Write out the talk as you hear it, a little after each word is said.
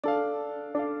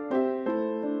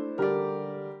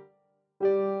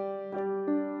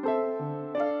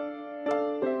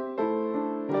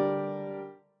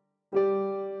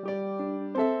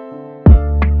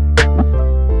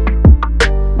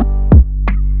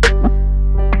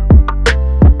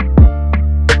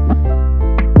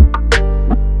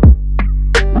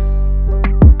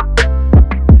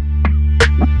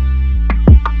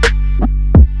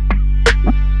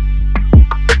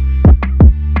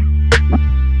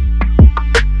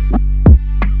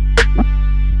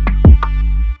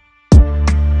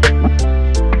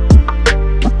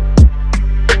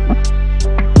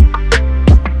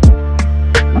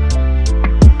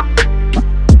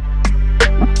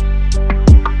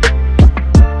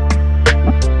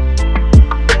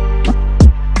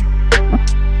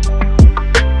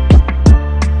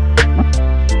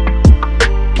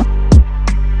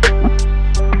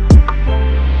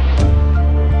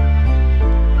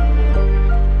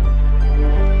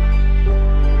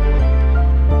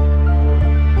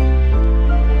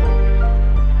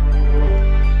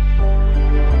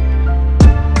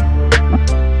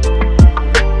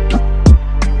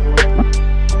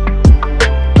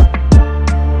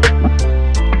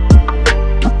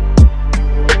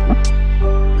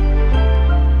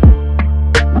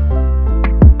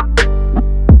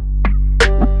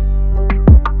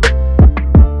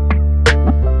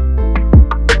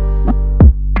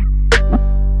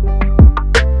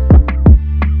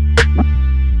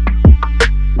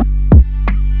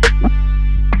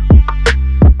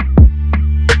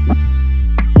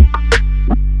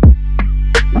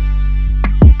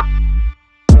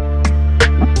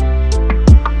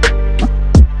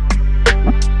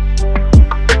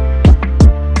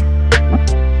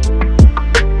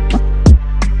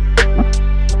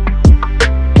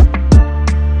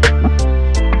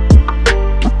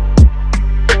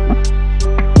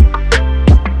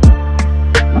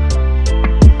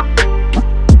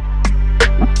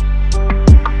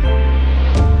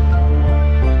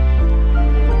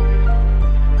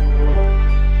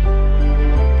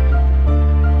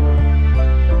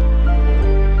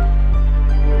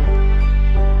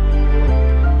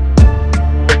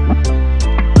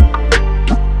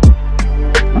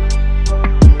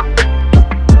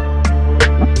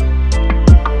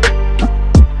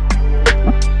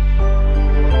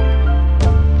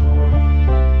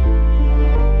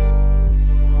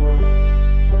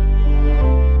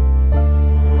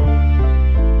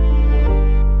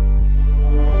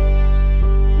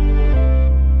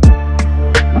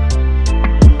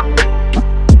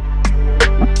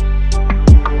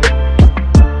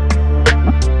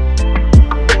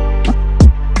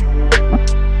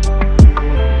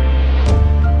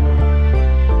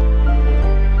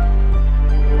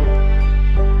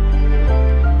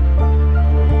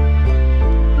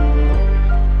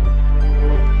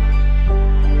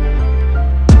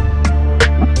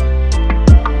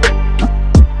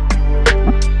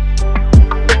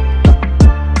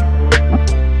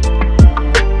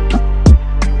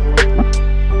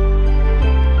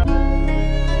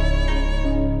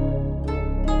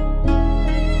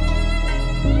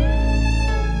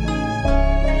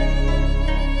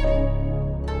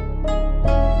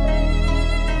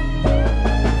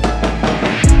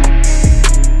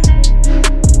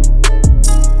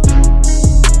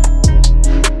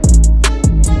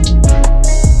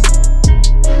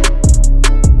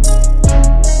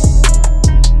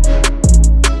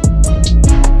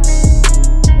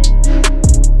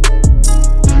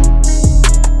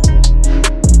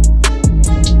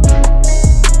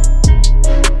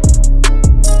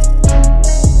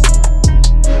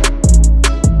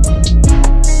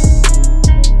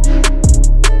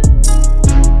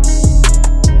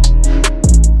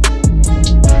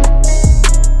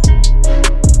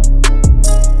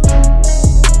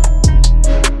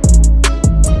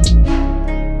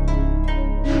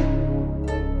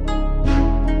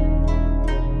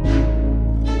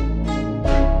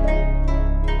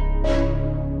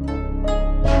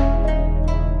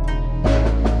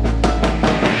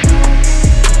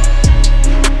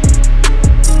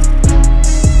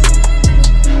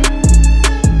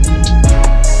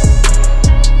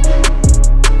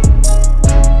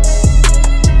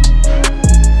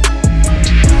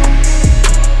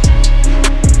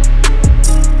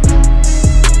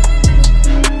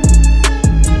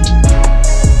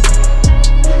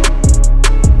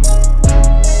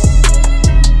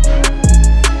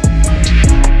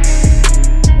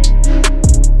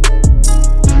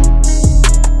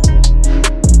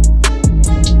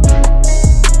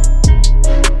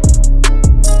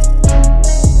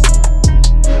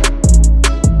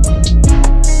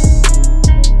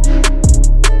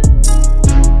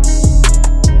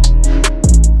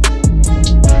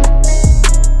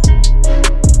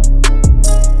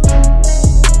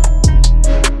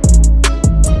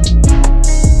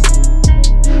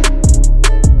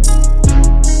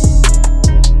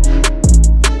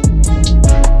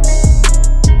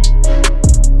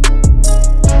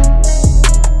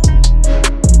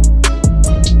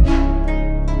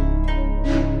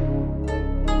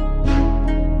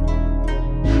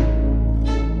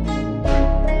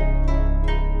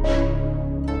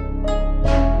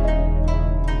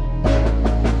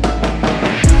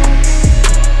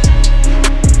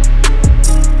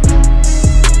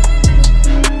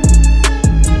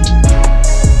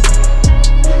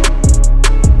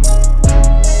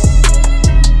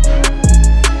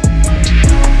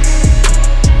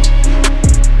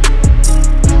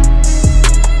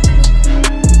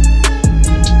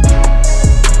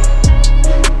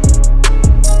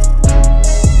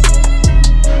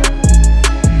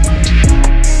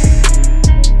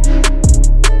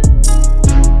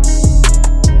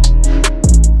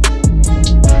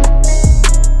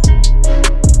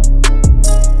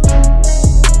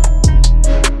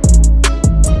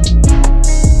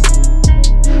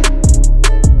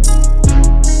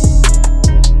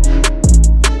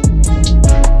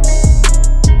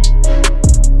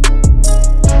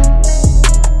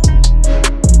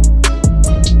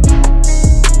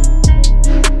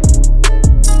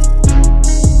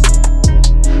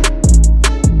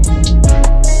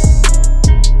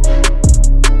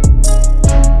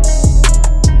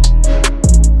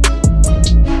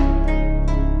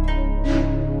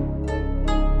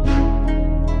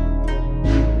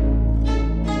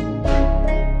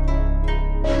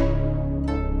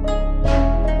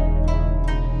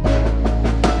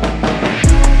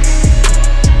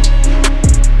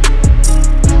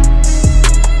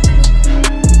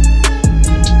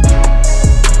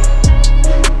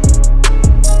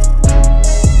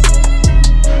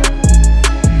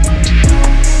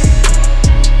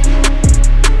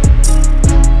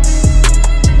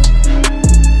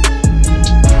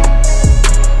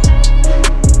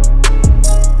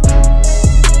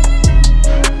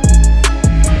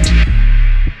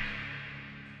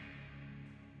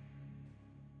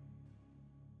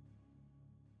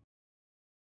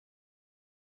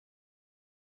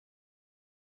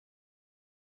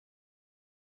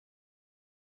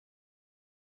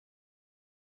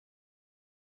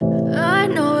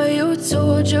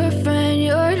told your friend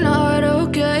you're not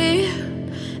okay,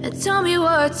 and tell me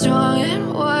what's wrong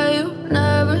and why you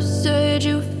never said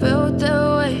you felt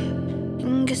that way.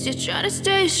 And guess you're trying to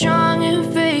stay strong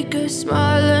and fake a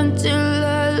smile until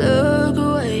I look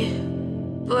away.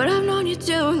 But I've known you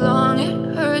too long,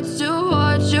 it hurts to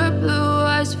watch your blue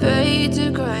eyes fade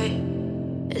to gray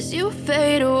as you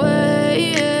fade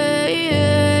away,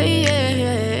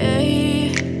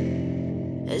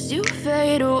 as you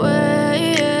fade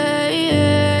away.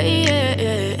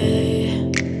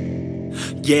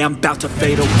 Yeah, I'm about to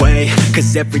fade away,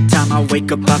 cause every time I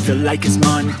wake up I feel like it's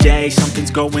Monday.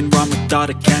 Something's going wrong with all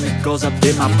the chemicals up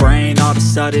in my brain. All of a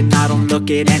sudden I don't look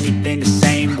at anything the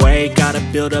same way. Gotta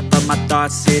build up of my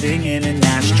thoughts sitting in an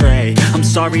ashtray. I'm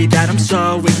sorry that I'm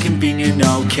so inconvenient,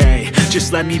 okay.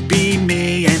 Just let me be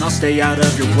me and I'll stay out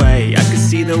of your way. I can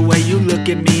see the way you look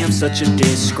at me, I'm such a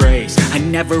disgrace. I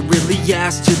never really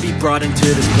asked to be brought into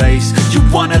this place. You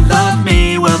wanna love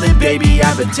me? Well then baby I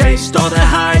have a taste. All the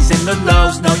highs and the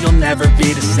lows, no you'll never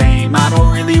be the same. I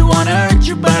don't really wanna hurt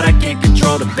you but I can't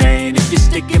control the pain. If you're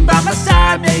sticking by my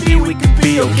side maybe we could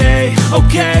be okay.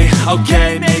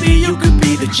 Okay, maybe you could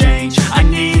be the change I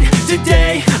need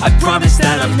today. I promise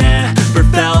that I've never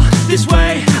felt this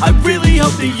way. I really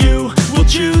hope that you will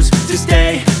choose to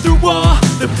stay through all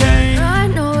the pain. I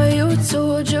know you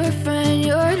told your friend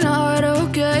you're not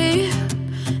okay,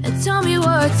 and tell me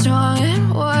what's wrong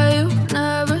and why you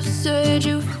never said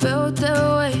you felt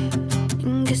that way.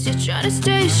 And guess you're trying to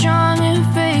stay strong and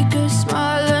fake a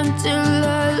smile until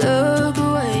I look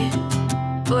away.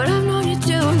 But I've known you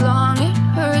too long, it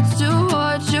hurts to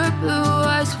watch your blue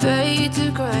eyes fade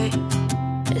to gray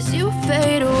as you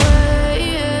fade away,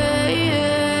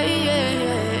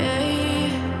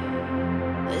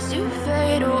 as you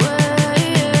fade away,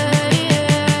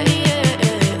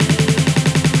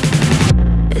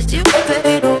 as you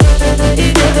fade away.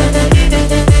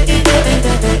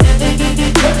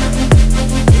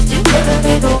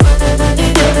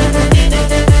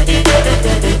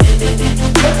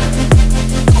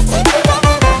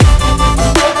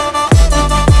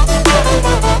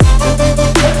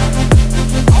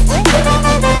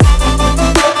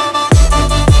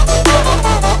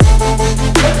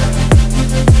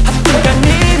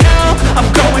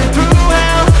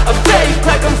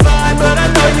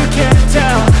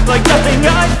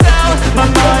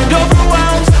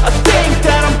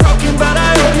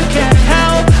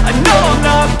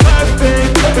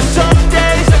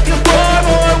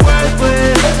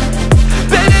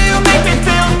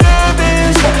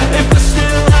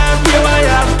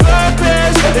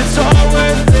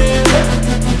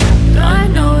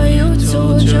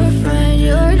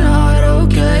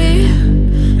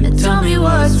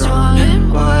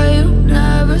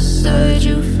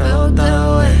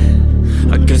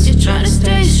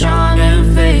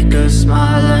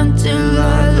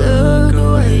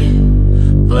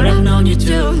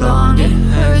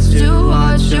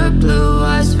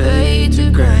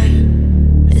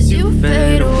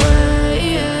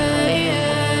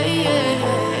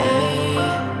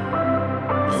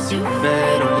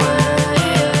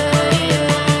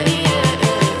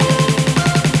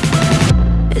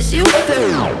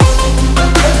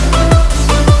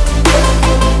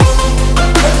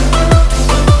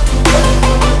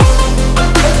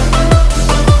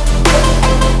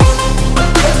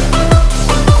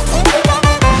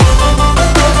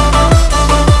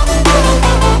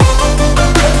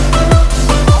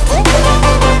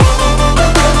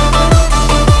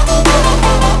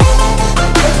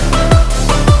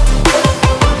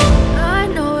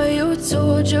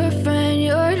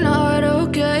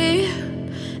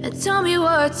 Tell me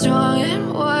what's wrong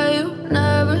and why you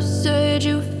never said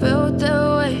you felt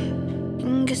that way.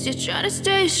 And guess you're trying to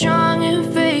stay strong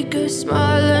and fake a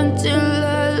smile until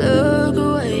I look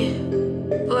away.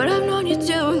 But I've known you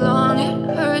too long,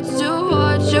 it hurts to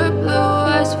watch your blue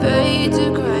eyes fade to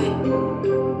gray.